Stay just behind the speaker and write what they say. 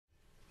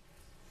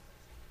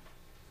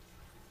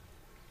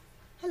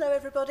Hello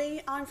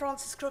everybody, I'm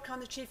Frances Crook, I'm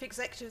the Chief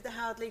Executive of the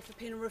Howard League for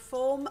Penal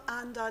Reform,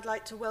 and I'd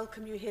like to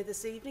welcome you here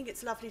this evening.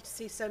 It's lovely to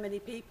see so many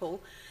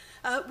people.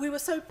 We were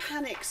so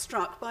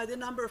panic-struck by the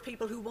number of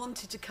people who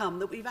wanted to come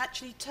that we've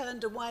actually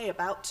turned away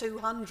about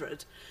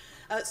 200.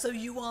 So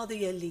you are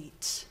the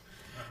elite,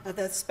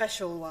 the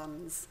special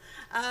ones.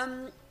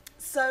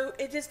 So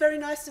it is very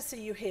nice to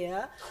see you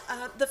here.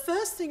 The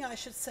first thing I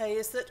should say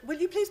is that, will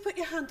you please put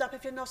your hand up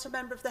if you're not a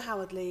member of the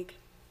Howard League?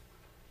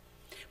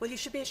 Well, you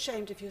should be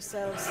ashamed of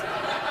yourselves.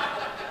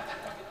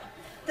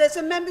 There's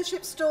a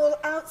membership stall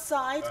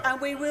outside, and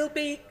we will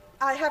be,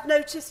 I have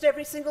noticed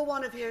every single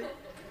one of you.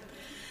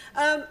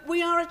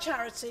 We are a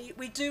charity.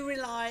 We do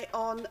rely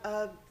on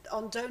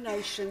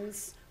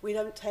donations. We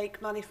don't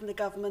take money from the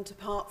government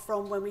apart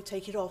from when we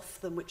take it off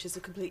them, which is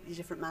a completely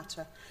different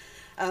matter.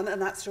 And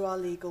that's through our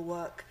legal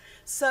work.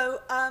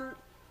 So I'm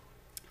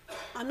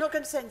not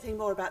going to say anything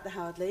more about the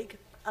Howard League.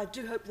 I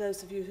do hope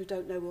those of you who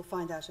don't know will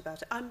find out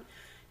about it. I'm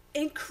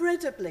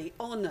incredibly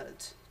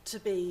honoured to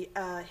be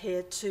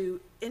here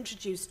to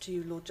introduce to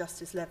you Lord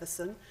Justice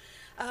Leveson.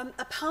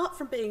 Apart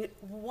from being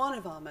one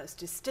of our most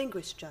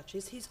distinguished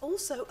judges, he's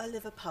also a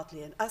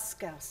Liverpudlian, a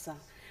Scouser,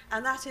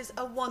 and that is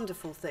a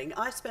wonderful thing.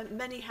 I spent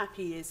many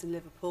happy years in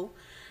Liverpool,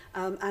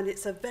 and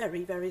it's a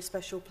very, very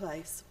special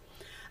place.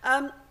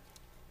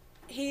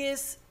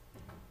 He's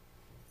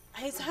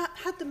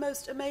had the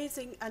most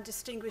amazing and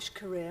distinguished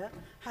career,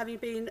 having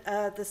been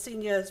the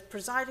senior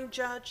presiding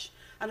judge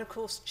and, of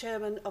course,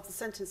 chairman of the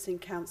Sentencing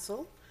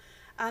Council,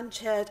 and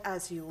chaired,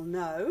 as you all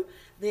know,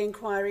 the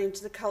inquiry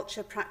into the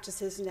culture,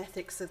 practices and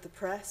ethics of the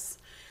press.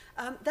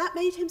 That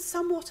made him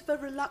somewhat of a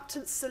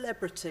reluctant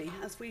celebrity,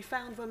 as we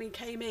found when we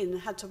came in,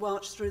 had to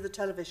watch through the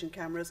television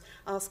cameras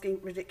asking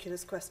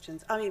ridiculous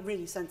questions. I mean,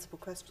 really sensible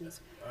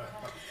questions.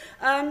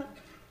 And,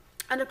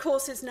 of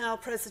course, is now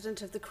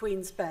president of the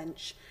Queen's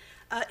Bench.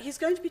 He's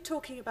going to be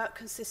talking about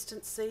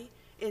consistency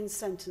in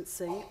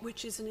sentencing,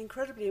 which is an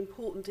incredibly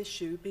important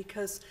issue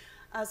because,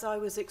 as I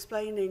was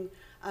explaining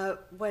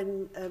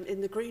when in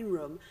the green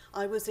room,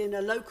 I was in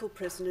a local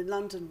prison in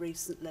London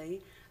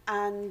recently,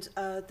 and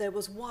there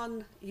was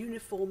one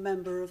uniformed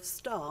member of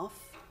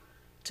staff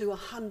to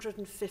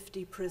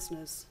 150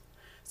 prisoners.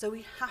 So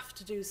we have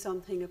to do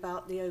something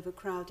about the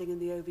overcrowding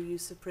and the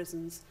overuse of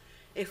prisons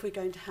if we're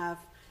going to have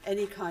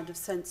any kind of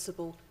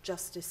sensible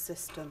justice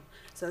system.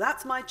 So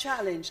that's my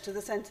challenge to the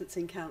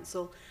Sentencing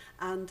Council.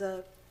 And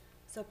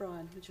Sir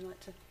Brian, would you like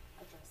to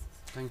address this?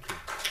 Thank you.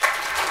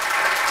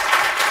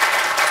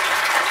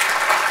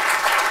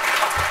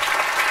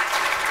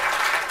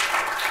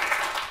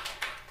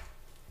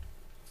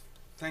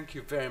 Thank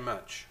you very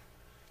much.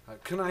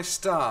 Can I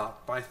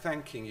start by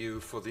thanking you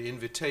for the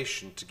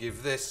invitation to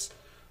give this,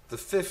 the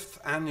 5th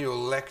annual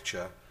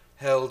lecture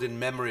held in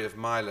memory of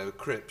Milo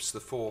Cripps, the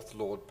 4th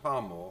Lord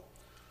Parmoor,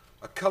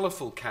 a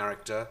colourful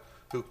character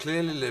who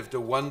clearly lived a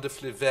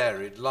wonderfully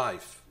varied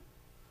life.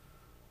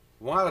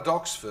 While at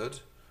Oxford,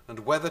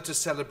 and whether to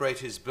celebrate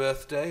his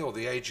birthday or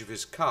the age of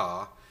his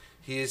car,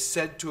 he is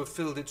said to have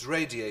filled its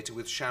radiator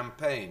with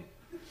champagne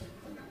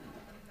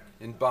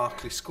in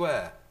Berkeley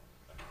Square.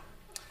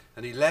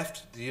 And he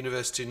left the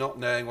university not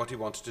knowing what he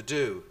wanted to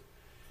do.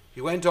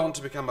 He went on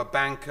to become a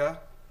banker,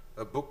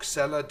 a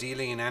bookseller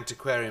dealing in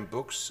antiquarian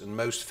books, and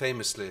most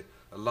famously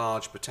a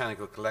large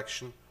botanical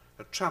collection,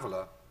 a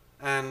traveller,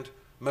 and,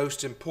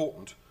 most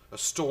important, a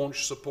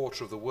staunch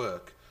supporter of the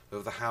work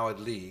of the Howard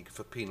League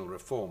for Penal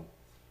Reform.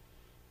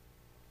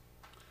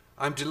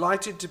 I'm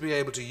delighted to be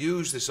able to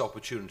use this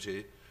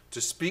opportunity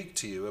to speak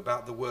to you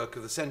about the work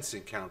of the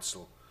Sentencing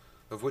Council,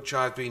 of which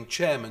I've been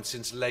chairman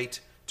since late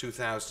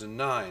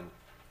 2009,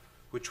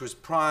 which was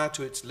prior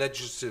to its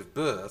legislative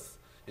birth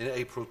in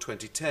April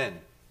 2010.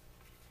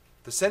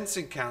 The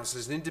Sentencing Council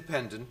is an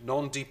independent,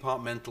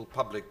 non-departmental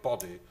public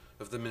body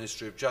of the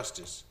Ministry of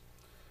Justice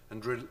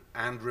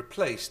and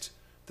replaced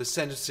the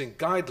Sentencing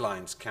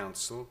Guidelines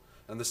Council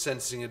and the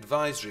Sentencing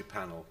Advisory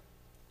Panel.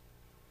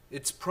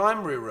 Its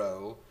primary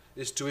role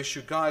is to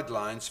issue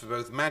guidelines for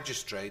both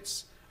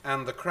magistrates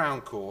and the Crown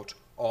Court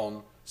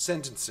on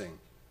sentencing.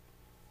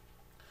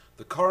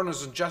 The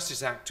Coroners and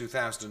Justice Act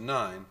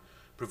 2009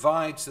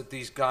 provides that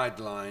these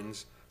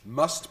guidelines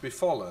must be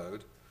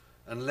followed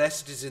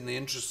unless it is in the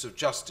interests of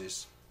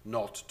justice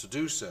not to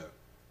do so.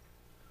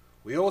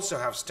 We also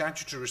have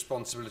statutory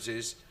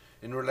responsibilities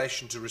in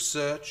relation to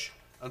research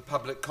and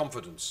public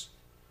confidence,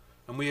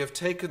 and we have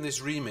taken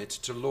this remit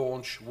to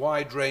launch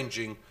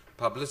wide-ranging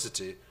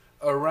publicity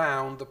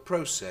around the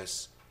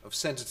process of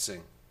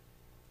sentencing.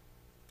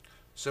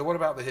 So what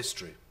about the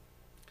history?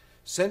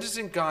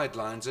 Sentencing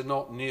guidelines are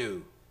not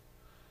new.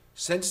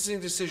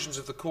 Sentencing decisions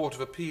of the Court of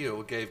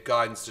Appeal gave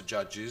guidance to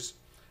judges,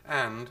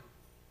 and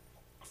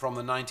from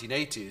the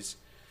 1980s,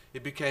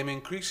 it became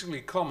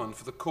increasingly common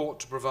for the court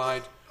to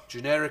provide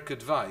generic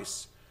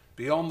advice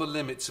beyond the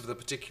limits of the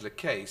particular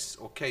case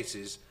or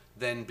cases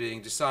then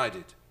being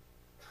decided.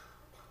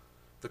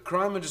 The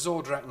Crime and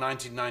Disorder Act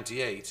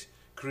 1998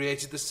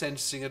 created the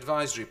Sentencing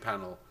Advisory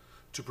Panel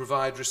to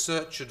provide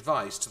research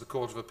advice to the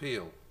Court of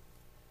Appeal.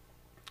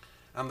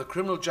 And the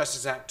Criminal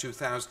Justice Act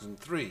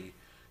 2003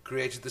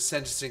 created the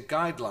Sentencing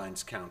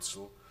Guidelines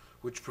Council,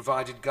 which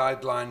provided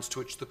guidelines to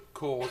which the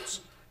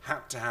courts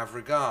had to have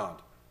regard.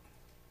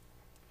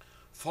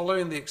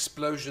 Following the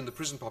explosion in the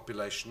prison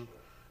population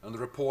and the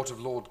report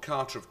of Lord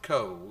Carter of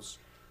Coles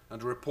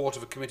and a report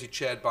of a committee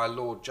chaired by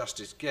Lord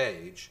Justice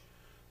Gage,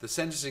 the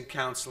Sentencing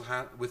Council,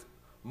 with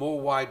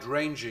more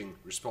wide-ranging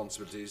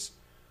responsibilities,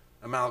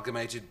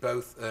 amalgamated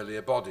both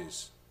earlier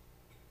bodies.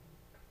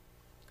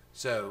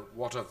 So,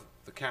 what of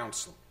the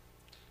Council?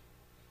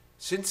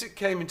 Since it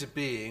came into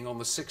being on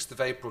the 6th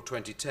of April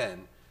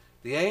 2010,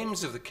 the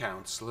aims of the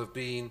Council have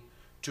been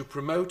to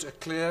promote a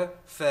clear,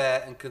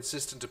 fair and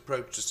consistent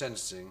approach to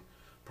sentencing,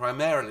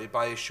 primarily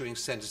by issuing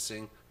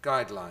sentencing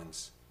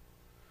guidelines,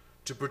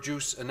 to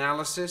produce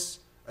analysis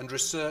and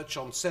research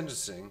on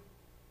sentencing,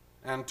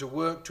 and to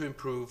work to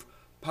improve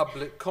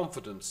public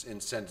confidence in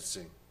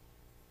sentencing.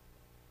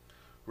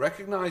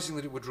 Recognising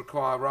that it would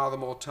require rather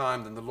more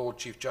time than the Lord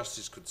Chief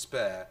Justice could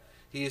spare,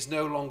 he is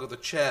no longer the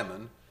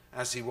chairman,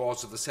 as he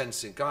was of the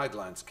Sentencing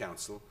Guidelines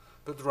Council,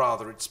 but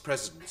rather its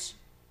president.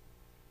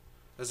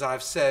 As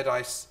I've said,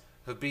 I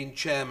have been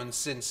chairman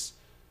since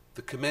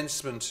the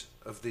commencement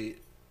of the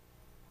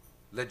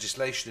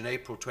legislation in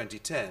April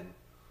 2010,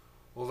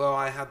 although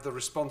I had the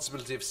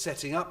responsibility of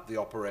setting up the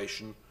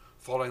operation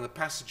following the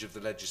passage of the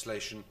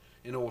legislation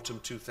in autumn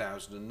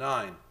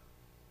 2009.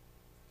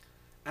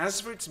 As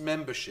for its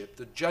membership,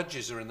 the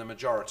judges are in the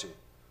majority.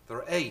 There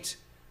are 8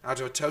 out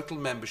of a total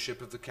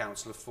membership of the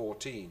Council of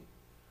 14.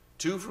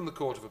 2 from the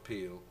Court of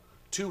Appeal,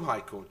 2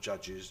 High Court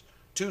judges,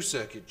 2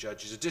 circuit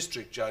judges, a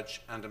district judge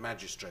and a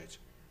magistrate.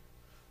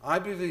 I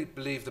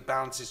believe the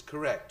balance is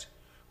correct,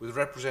 with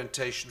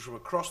representation from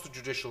across the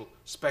judicial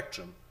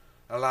spectrum,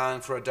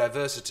 allowing for a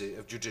diversity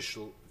of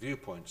judicial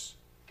viewpoints.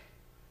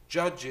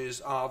 Judges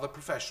are the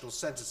professional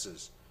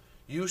sentencers,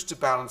 used to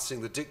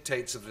balancing the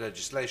dictates of the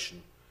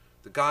legislation,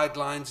 the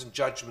guidelines and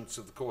judgments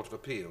of the Court of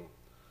Appeal,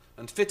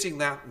 and fitting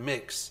that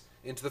mix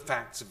into the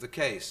facts of the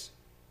case.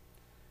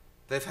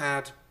 They've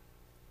had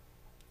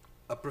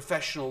a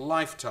professional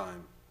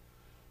lifetime.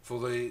 For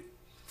the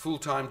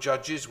full-time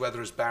judges,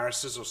 whether as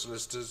barristers or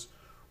solicitors,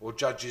 or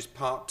judges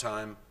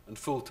part-time and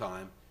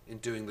full-time in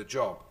doing the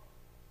job.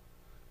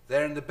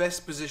 They're in the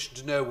best position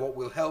to know what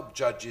will help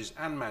judges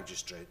and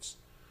magistrates,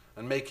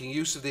 and making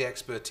use of the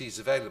expertise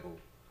available,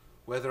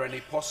 whether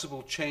any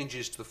possible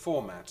changes to the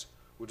format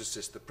would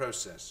assist the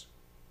process.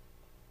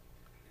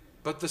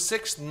 But the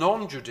 6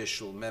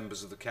 non-judicial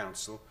members of the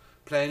Council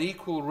play an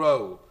equal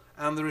role,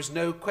 and there is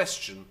no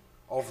question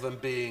of them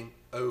being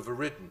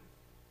overridden.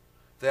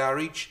 They are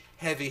each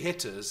heavy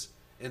hitters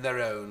in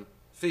their own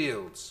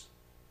fields.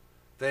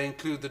 They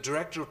include the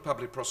Director of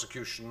Public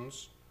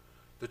Prosecutions,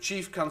 the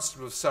Chief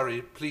Constable of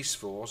Surrey Police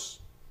Force,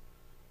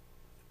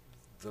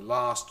 the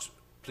last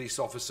police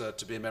officer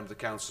to be a member of the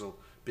Council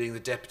being the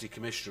Deputy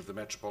Commissioner of the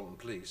Metropolitan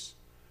Police,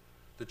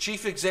 the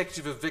Chief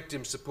Executive of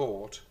Victim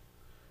Support,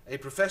 a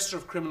Professor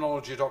of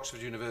Criminology at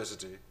Oxford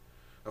University,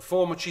 a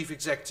former Chief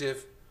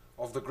Executive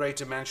of the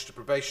Greater Manchester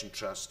Probation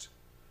Trust,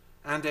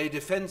 and a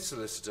defence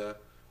solicitor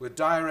with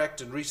direct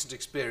and recent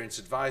experience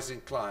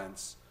advising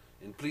clients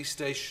in police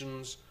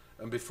stations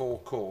and before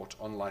court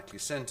on likely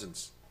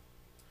sentence.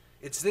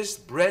 It's this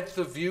breadth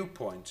of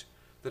viewpoint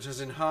that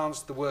has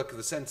enhanced the work of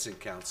the Sentencing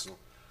Council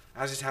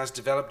as it has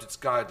developed its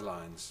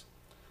guidelines.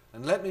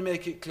 And let me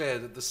make it clear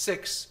that the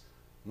 6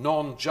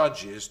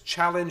 non-judges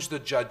challenge the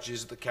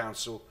judges of the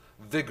Council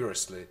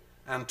vigorously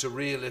and to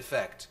real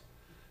effect.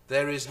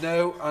 There is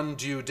no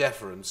undue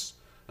deference,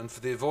 and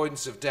for the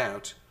avoidance of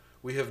doubt,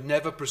 we have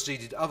never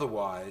proceeded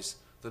otherwise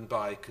than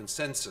by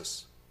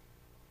consensus.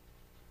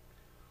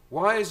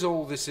 Why is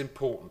all this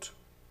important?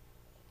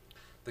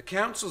 The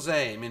Council's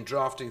aim in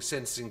drafting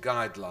sentencing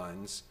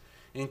guidelines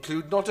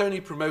include not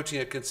only promoting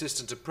a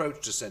consistent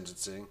approach to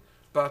sentencing,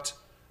 but,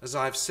 as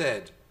I've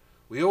said,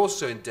 we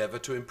also endeavour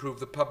to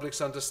improve the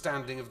public's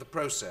understanding of the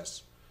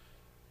process.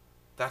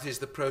 That is,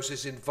 the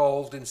process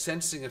involved in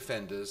sentencing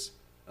offenders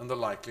and the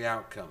likely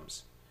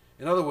outcomes.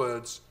 In other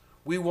words,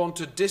 we want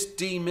to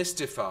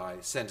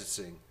demystify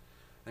sentencing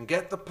and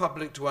get the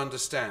public to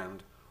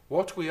understand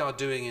what we are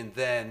doing in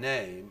their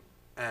name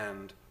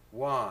and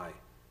why.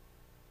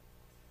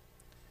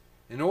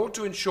 In order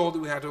to ensure that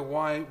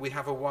we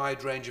have a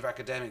wide range of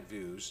academic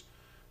views,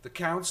 the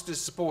Council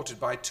is supported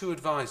by 2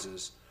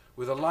 advisors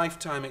with a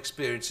lifetime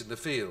experience in the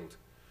field,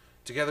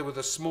 together with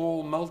a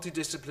small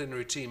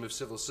multidisciplinary team of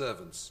civil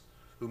servants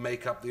who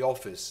make up the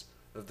office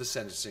of the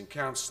Sentencing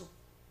Council.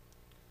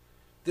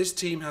 This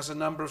team has a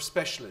number of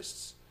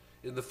specialists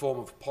in the form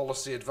of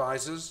policy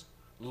advisors,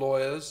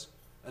 lawyers,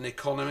 an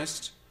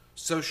economist,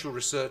 social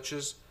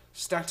researchers,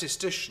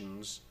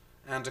 statisticians,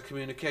 and a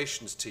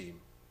communications team.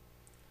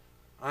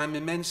 I am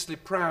immensely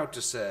proud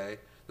to say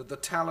that the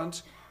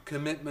talent,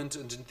 commitment,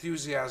 and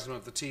enthusiasm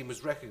of the team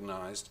was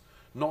recognised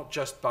not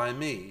just by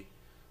me,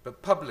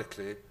 but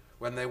publicly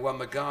when they won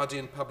the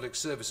Guardian Public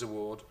Service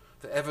Award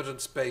for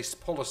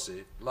Evidence-Based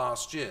Policy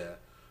last year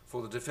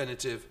for the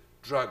definitive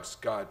drugs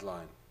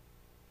guideline.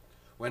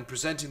 When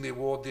presenting the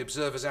award, the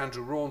Observer's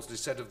Andrew Rawnsley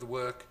said of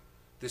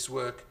this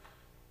work,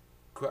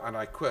 and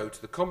I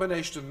quote, "The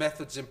combination of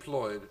methods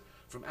employed,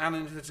 from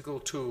analytical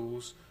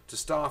tools to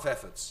staff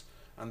efforts,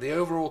 and the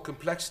overall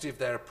complexity of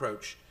their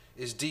approach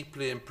is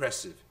deeply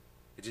impressive.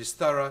 It is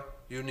thorough,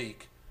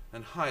 unique,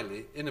 and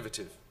highly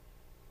innovative."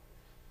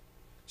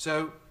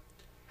 So,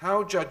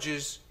 how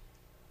judges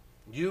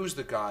use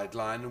the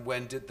guideline and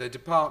when did they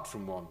depart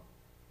from one?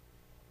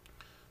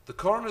 The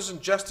Coroners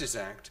and Justice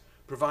Act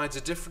provides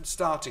a different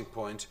starting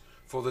point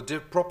for the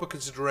proper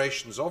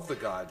considerations of the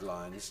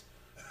guidelines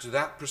to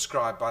that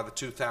prescribed by the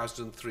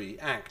 2003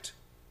 Act.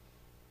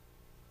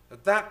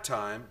 At that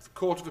time, the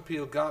Court of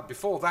Appeal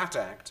before that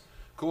Act,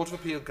 Court of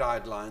Appeal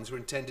guidelines were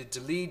intended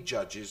to lead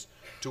judges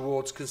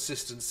towards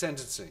consistent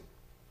sentencing.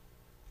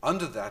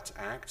 Under that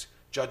Act,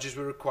 judges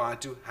were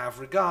required to have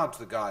regard to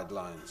the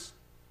guidelines.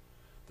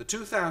 The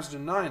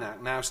 2009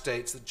 Act now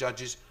states that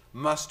judges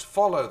must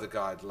follow the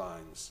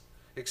guidelines,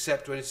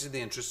 except when it is in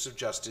the interests of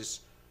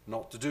justice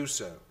not to do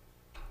so.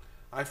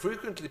 I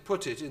frequently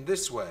put it in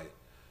this way,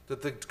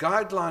 that the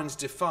guidelines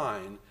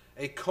define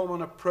a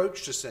common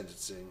approach to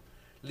sentencing,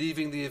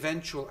 leaving the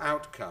eventual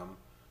outcome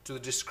to the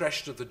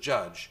discretion of the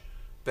judge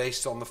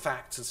based on the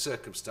facts and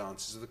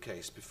circumstances of the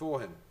case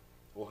before him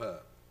or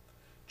her.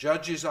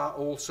 Judges are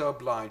also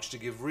obliged to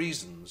give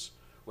reasons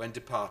when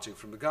departing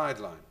from the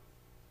guideline.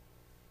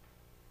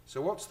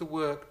 So what's the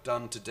work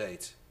done to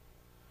date?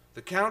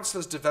 The Council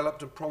has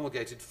developed and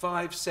promulgated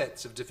 5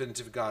 sets of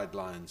definitive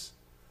guidelines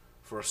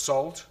for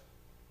assault,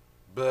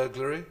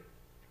 burglary,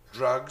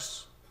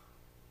 drugs,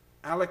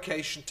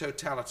 allocation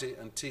totality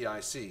and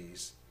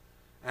TICs,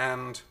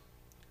 and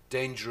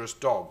dangerous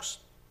dogs.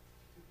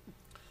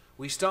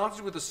 We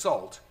started with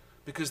assault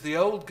because the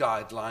old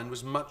guideline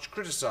was much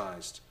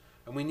criticised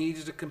and we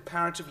needed a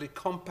comparatively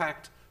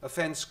compact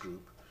offence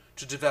group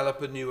to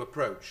develop a new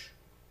approach.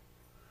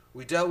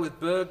 We dealt with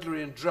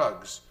burglary and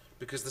drugs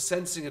because the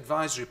Sentencing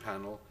Advisory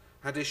Panel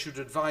had issued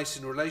advice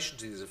in relation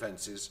to these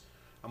offences,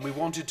 and we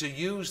wanted to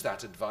use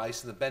that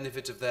advice and the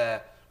benefit of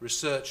their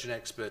research and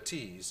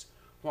expertise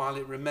while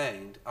it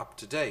remained up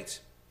to date.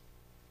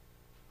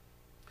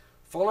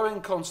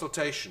 Following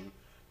consultation,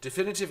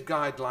 definitive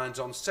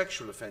guidelines on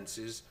sexual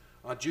offences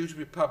are due to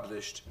be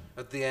published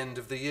at the end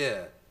of the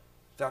year.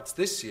 That's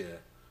this year,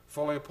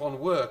 following upon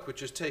work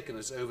which has taken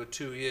us over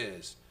 2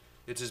 years.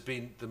 It has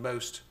been the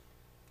most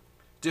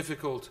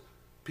difficult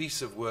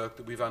piece of work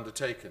that we've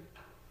undertaken.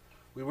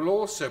 We will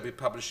also be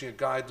publishing a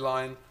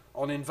guideline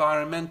on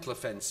environmental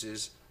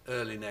offences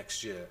early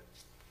next year.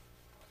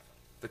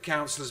 The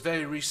Council has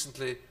very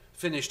recently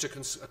finished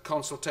a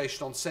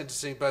consultation on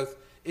sentencing both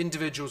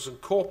individuals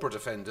and corporate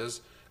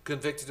offenders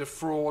convicted of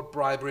fraud,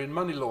 bribery and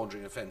money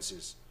laundering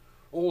offences,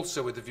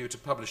 also with a view to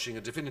publishing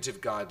a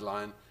definitive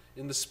guideline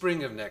in the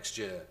spring of next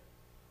year,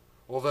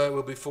 although it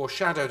will be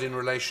foreshadowed in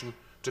relation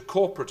to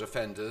corporate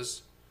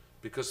offenders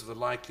because of the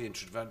likely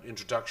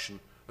introduction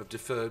of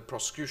deferred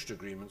prosecution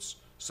agreements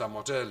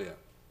somewhat earlier.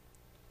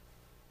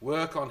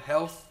 Work on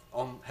health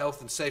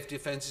and safety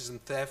offences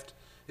and theft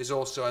is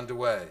also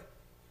underway.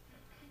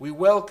 We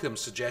welcome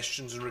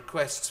suggestions and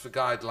requests for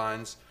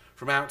guidelines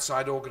from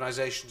outside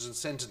organisations and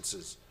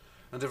sentences,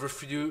 and have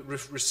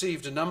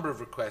received a number of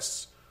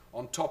requests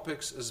on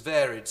topics as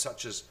varied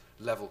such as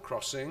level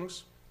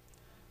crossings,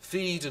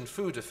 feed and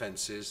food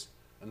offences,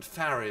 and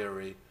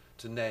farriery,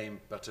 to name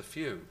but a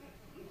few.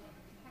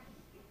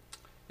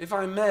 If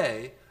I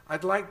may,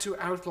 I'd like to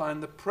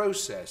outline the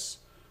process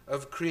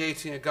of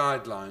creating a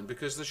guideline,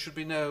 because there should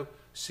be no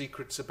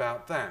secrets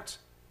about that.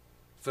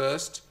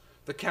 First,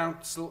 the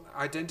Council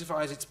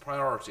identifies its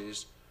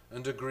priorities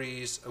and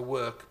agrees a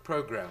work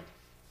programme.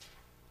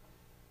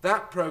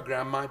 That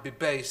programme might be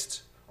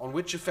based on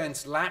which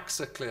offence lacks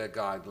a clear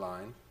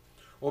guideline,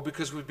 or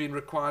because we've been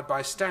required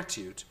by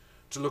statute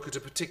to look at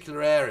a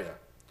particular area.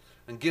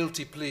 And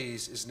guilty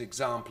pleas is an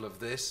example of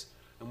this,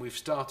 and we've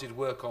started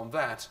work on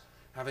that,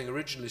 having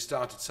originally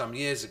started some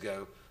years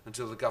ago,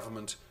 until the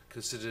government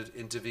considered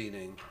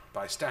intervening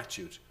by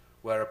statute,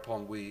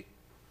 whereupon we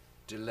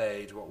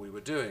delayed what we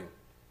were doing.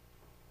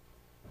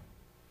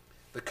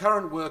 The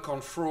current work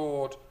on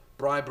fraud,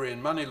 bribery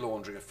and money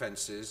laundering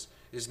offences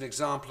is an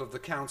example of the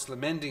Council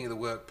amending the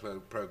work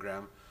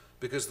programme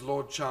because the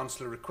Lord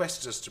Chancellor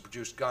requested us to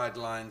produce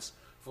guidelines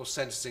for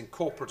sentencing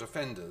corporate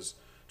offenders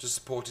to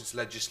support its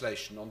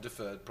legislation on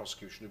deferred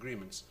prosecution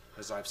agreements,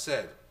 as I've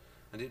said.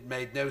 And it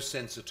made no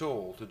sense at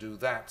all to do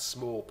that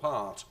small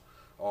part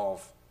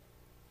of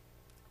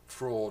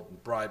fraud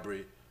and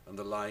bribery and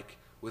the like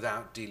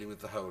without dealing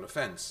with the whole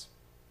offence.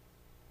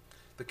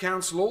 The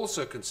Council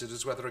also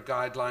considers whether a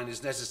guideline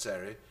is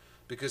necessary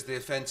because the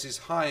offence is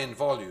high in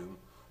volume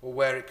or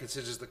where it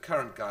considers the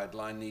current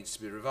guideline needs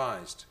to be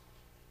revised.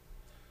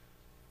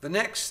 The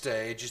next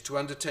stage is to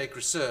undertake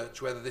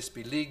research, whether this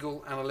be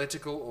legal,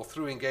 analytical or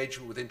through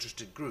engagement with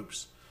interested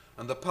groups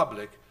and the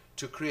public,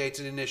 to create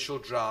an initial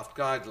draft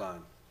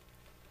guideline.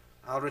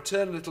 I'll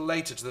return a little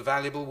later to the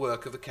valuable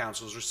work of the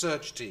Council's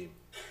research team.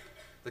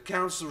 The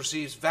Council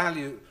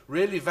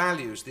really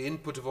values the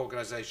input of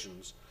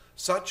organisations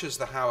such as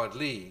the Howard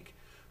League,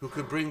 who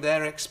can bring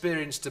their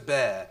experience to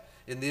bear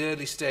in the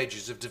early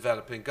stages of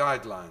developing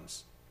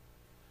guidelines.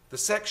 The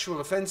sexual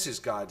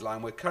offences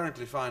guideline we're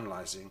currently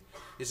finalising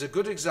is a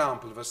good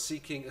example of us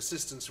seeking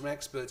assistance from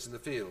experts in the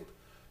field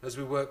as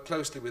we work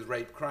closely with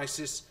Rape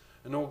Crisis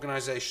and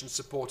organisations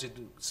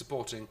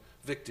supporting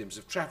victims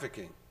of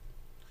trafficking.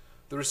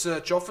 The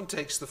research often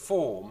takes the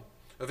form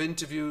of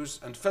interviews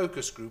and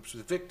focus groups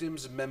with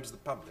victims and members of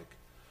the public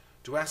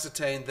to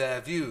ascertain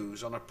their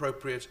views on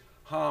appropriate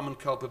harm and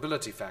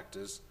culpability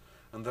factors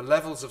and the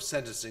levels of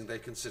sentencing they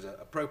consider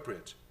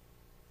appropriate.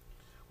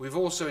 We've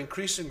also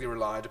increasingly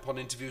relied upon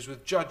interviews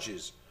with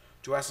judges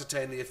to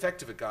ascertain the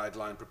effect of a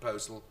guideline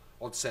proposal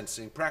on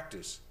sentencing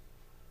practice.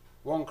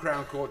 One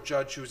Crown Court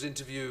judge who was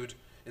interviewed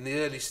in the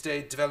early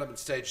development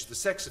stage of the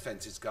sex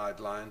offences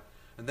guideline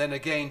and then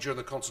again during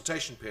the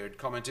consultation period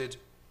commented,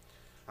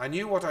 "I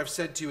knew what I've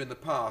said to you in the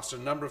past,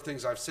 and a number of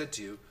things I've said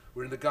to you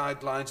were in the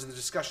guidelines and the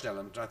discussion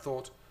element, and I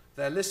thought,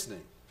 they're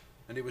listening,"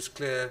 and it was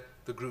clear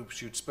the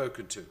groups you'd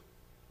spoken to.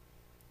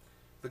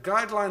 The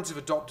guidelines have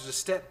adopted a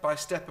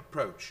step-by-step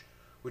approach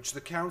which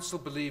the Council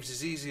believes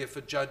is easier for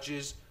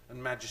judges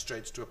and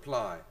magistrates to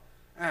apply,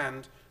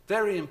 and,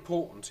 very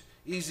important,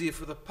 easier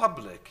for the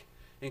public,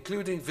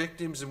 including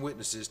victims and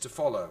witnesses, to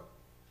follow.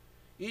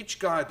 Each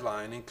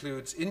guideline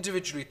includes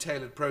individually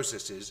tailored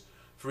processes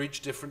for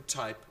each different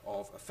type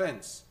of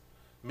offence,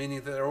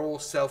 meaning that they're all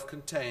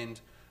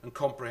self-contained and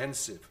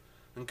comprehensive,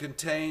 and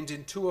contained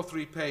in 2 or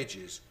 3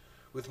 pages,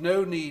 with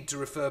no need to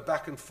refer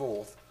back and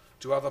forth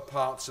to other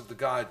parts of the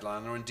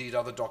guideline or indeed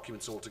other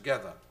documents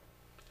altogether.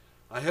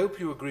 I hope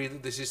you agree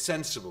that this is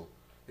sensible.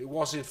 It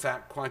was in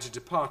fact quite a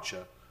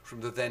departure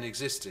from the then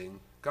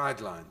existing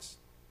guidelines.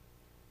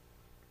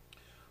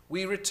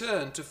 We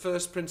returned to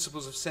first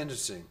principles of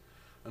sentencing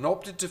and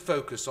opted to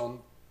focus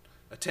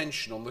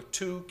attention on the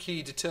 2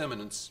 key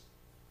determinants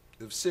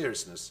of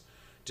seriousness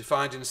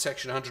defined in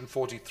section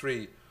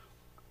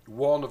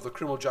 143(1) of the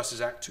Criminal Justice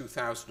Act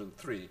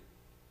 2003,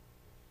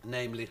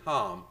 namely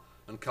harm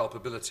and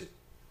culpability.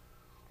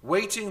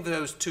 Weighting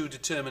those 2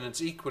 determinants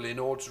equally in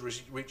order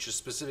to reach a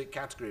specific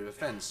category of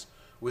offence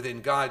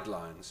within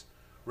guidelines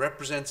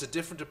represents a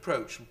different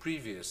approach from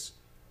previous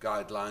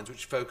guidelines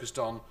which focused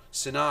on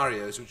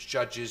scenarios which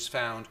judges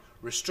found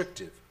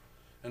restrictive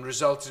and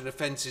resulted in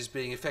offences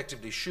being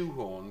effectively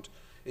shoehorned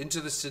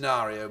into the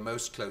scenario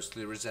most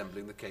closely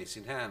resembling the case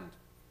in hand.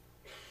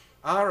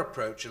 Our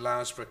approach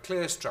allows for a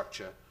clear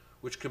structure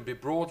which can be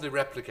broadly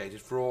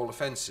replicated for all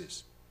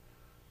offences.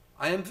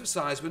 I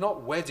emphasise we're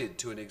not wedded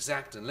to an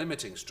exact and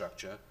limiting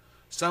structure.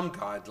 Some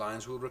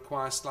guidelines will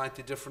require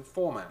slightly different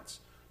formats,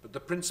 but the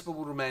principle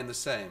will remain the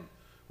same,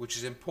 which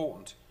is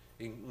important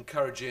in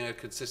encouraging a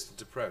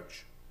consistent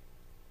approach.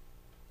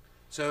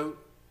 So,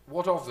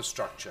 what of the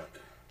structure?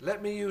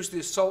 Let me use the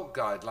assault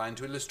guideline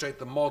to illustrate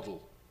the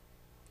model.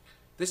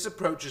 This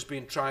approach has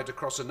been tried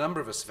across a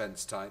number of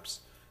offence types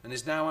and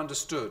is now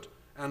understood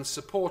and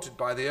supported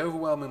by the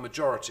overwhelming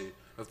majority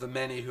of the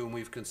many whom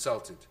we've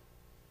consulted.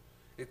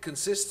 It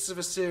consists of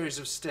a series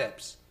of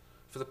steps.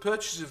 For the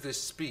purposes of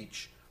this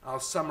speech,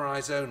 I'll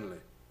summarise only.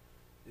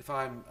 If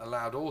I'm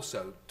allowed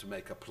also to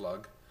make a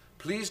plug,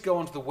 please go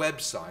onto the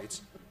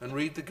website and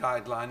read the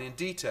guideline in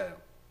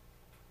detail.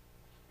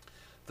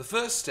 The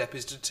first step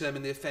is to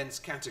determine the offence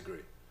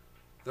category.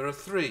 There are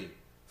 3.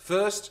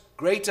 First,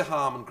 greater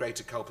harm and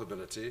greater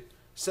culpability.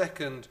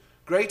 Second,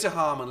 greater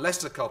harm and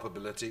lesser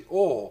culpability,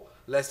 or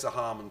lesser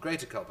harm and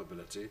greater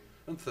culpability.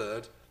 And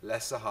third,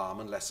 lesser harm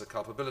and lesser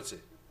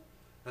culpability.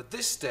 At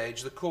this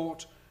stage, the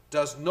court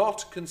does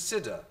not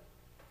consider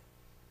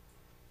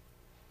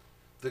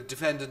the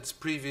defendant's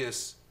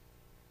previous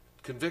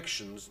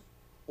convictions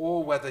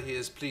or whether he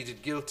has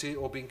pleaded guilty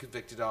or been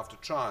convicted after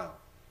trial.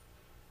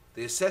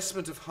 The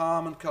assessment of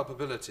harm and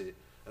culpability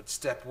at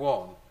step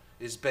 1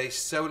 is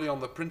based solely on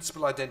the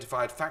principal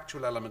identified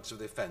factual elements of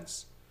the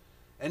offence.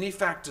 Any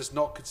factors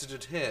not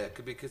considered here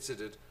could be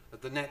considered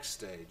at the next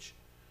stage.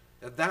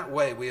 In that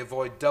way, we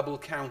avoid double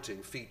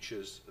counting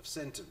features of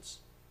sentence.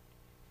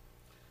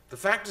 The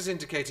factors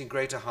indicating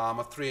greater harm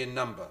are 3 in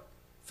number.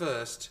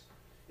 First,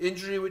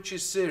 injury which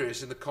is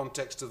serious in the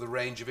context of the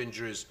range of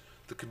injuries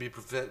that can be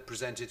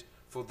presented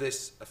for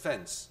this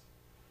offence.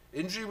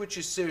 Injury which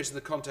is serious in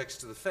the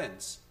context of the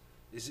offence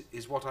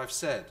is what I've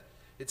said.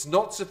 It's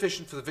not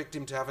sufficient for the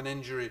victim to have an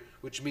injury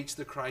which meets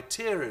the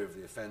criteria of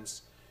the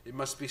offence. It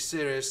must be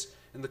serious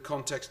in the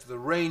context of the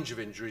range of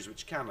injuries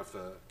which can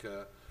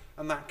occur,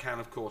 and that can,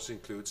 of course,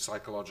 include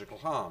psychological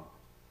harm.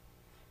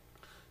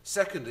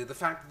 Secondly, the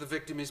fact that the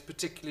victim is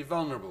particularly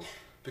vulnerable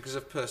because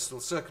of personal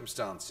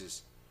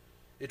circumstances.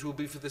 It will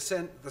be for the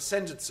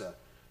sentencer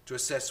to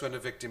assess when a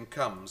victim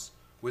comes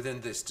within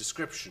this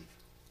description.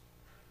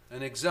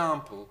 An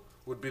example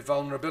would be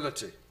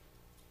vulnerability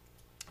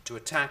to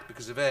attack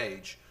because of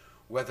age,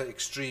 whether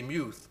extreme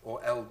youth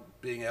or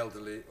being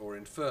elderly or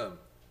infirm.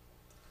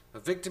 A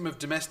victim of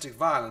domestic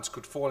violence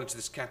could fall into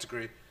this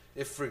category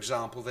if, for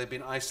example, they've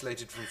been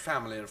isolated from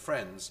family and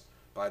friends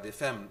by the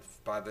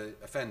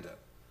offender.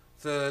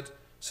 Third,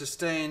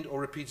 sustained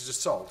or repeated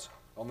assault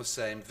on the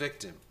same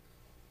victim.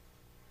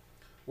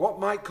 What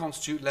might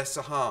constitute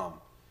lesser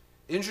harm?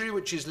 Injury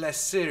which is less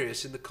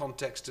serious in the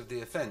context of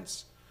the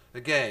offence.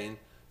 Again,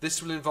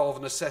 This will involve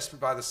an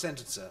assessment by the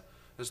sentencer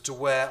as to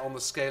where on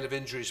the scale of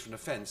injuries for an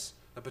offence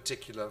a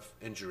particular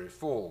injury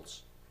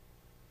falls.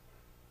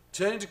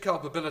 Turning to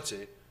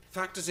culpability,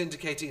 factors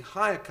indicating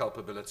higher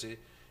culpability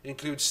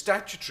include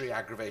statutory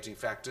aggravating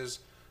factors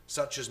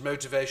such as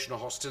motivation or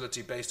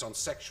hostility based on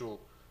sexual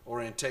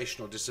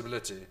orientation or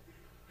disability,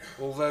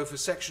 although for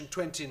Section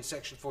 20 and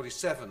Section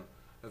 47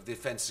 of the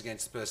Offence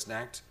Against the Person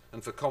Act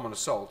and for common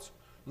assault,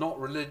 not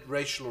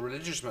racial or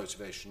religious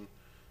motivation,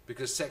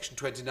 because Section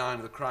 29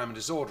 of the Crime and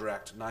Disorder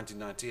Act of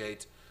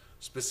 1998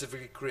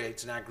 specifically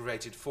creates an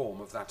aggravated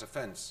form of that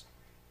offence.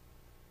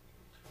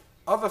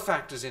 Other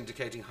factors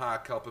indicating higher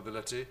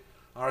culpability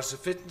are a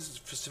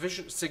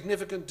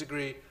significant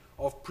degree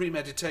of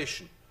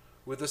premeditation,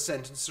 with the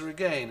sentencer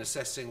again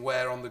assessing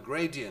where on the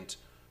gradient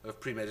of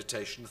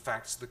premeditation the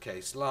facts of the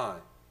case lie.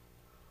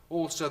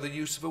 Also the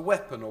use of a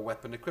weapon or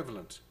weapon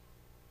equivalent,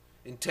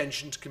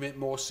 intention to commit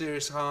more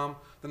serious harm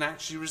than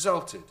actually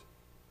resulted,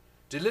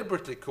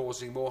 deliberately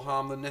causing more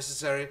harm than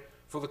necessary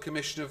for the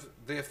commission of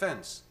the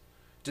offence,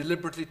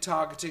 deliberately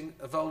targeting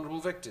a vulnerable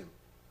victim,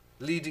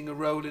 leading a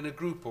role in a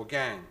group or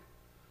gang,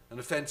 an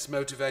offence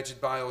motivated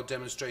by or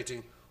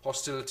demonstrating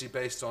hostility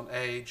based on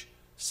age,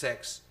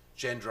 sex,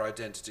 gender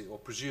identity or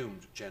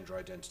presumed gender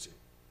identity.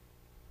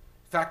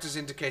 Factors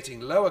indicating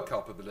lower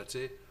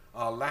culpability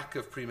are lack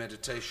of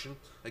premeditation,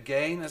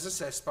 again as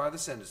assessed by the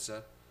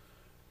sentencer,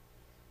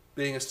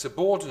 being a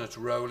subordinate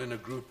role in a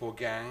group or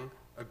gang,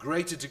 a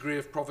greater degree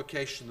of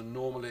provocation than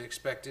normally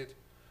expected,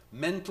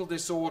 mental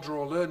disorder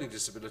or learning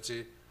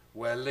disability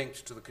where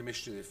linked to the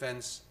commission of the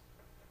offence,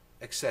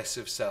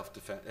 excessive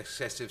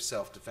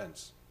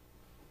self-defence.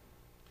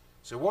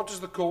 So what does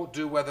the court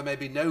do where there may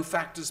be no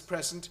factors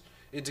present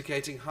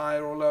indicating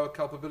higher or lower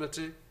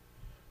culpability?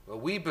 Well,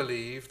 we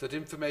believe that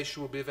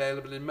information will be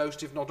available in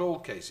most, if not all,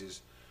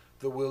 cases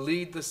that will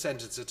lead the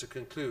sentencer to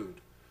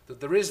conclude that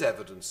there is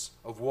evidence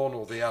of one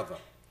or the other,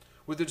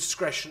 with the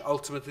discretion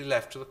ultimately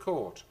left to the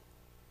court.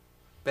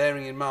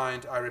 Bearing in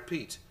mind, I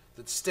repeat,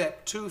 that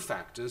step 2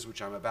 factors,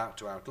 which I'm about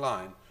to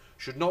outline,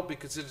 should not be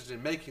considered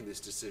in making this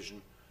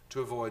decision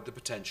to avoid the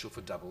potential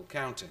for double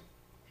counting.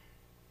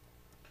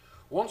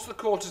 Once the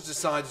court has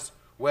decided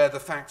where the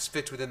facts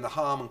fit within the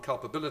harm and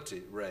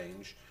culpability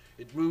range,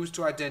 it moves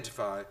to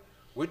identify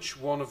which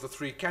one of the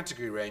 3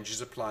 category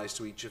ranges applies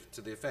to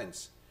to the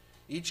offence.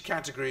 Each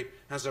category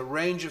has a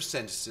range of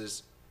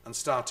sentences and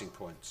starting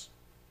points.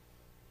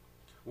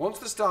 Once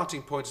the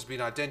starting point has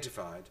been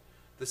identified,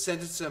 the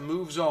sentencer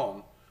moves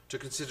on to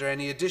consider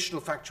any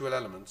additional factual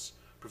elements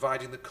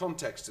providing the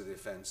context of the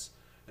offence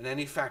and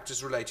any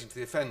factors relating to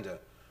the offender,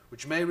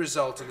 which may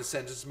result in the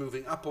sentence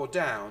moving up or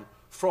down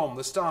from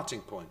the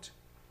starting point.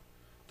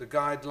 The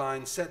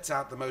guideline sets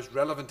out the most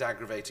relevant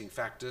aggravating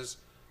factors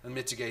and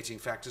mitigating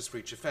factors for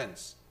each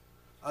offence.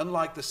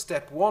 Unlike the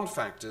step 1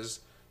 factors,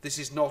 this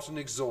is not an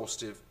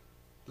exhaustive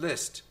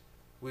list.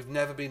 We've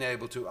never been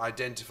able to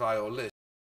identify or list